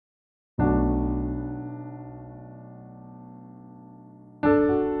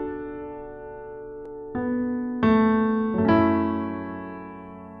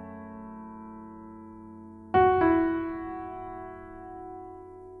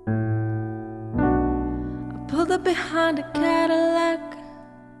stood behind a Cadillac.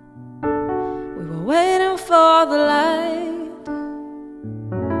 We were waiting for the light.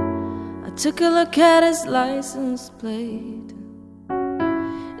 I took a look at his license plate.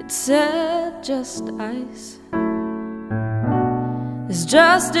 It said just ice. It's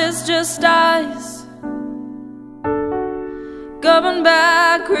just ice. Going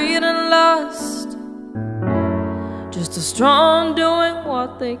back, greed and lust. Just the strong doing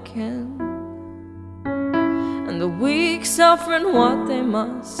what they can, and the weak suffering what they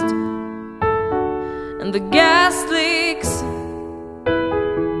must. And the gas leaks,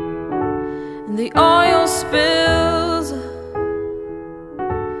 and the oil spills,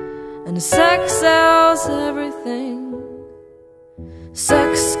 and the sex sells everything.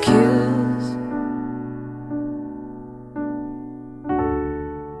 Sex kills.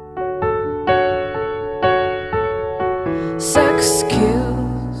 Sex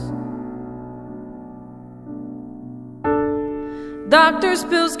kills. Doctors'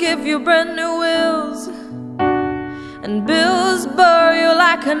 pills give you brand new wills, and bills bury you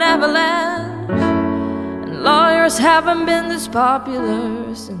like an avalanche. And lawyers haven't been this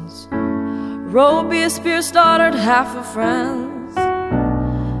popular since Robespierre slaughtered half of France.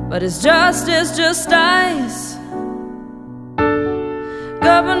 But it's just ice.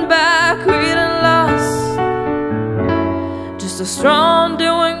 Governed by greed and lust. Just the strong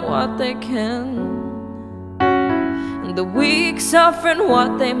doing what they can, and the weak suffering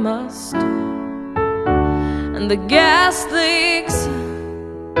what they must. And the gas leaks,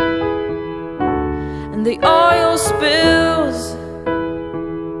 and the oil spills,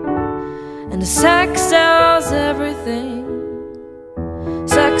 and the sex sells everything.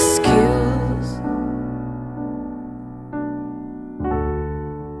 Sex kills.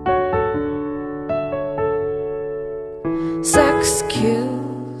 Sex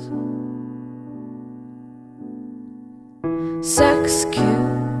kills. Sex kills.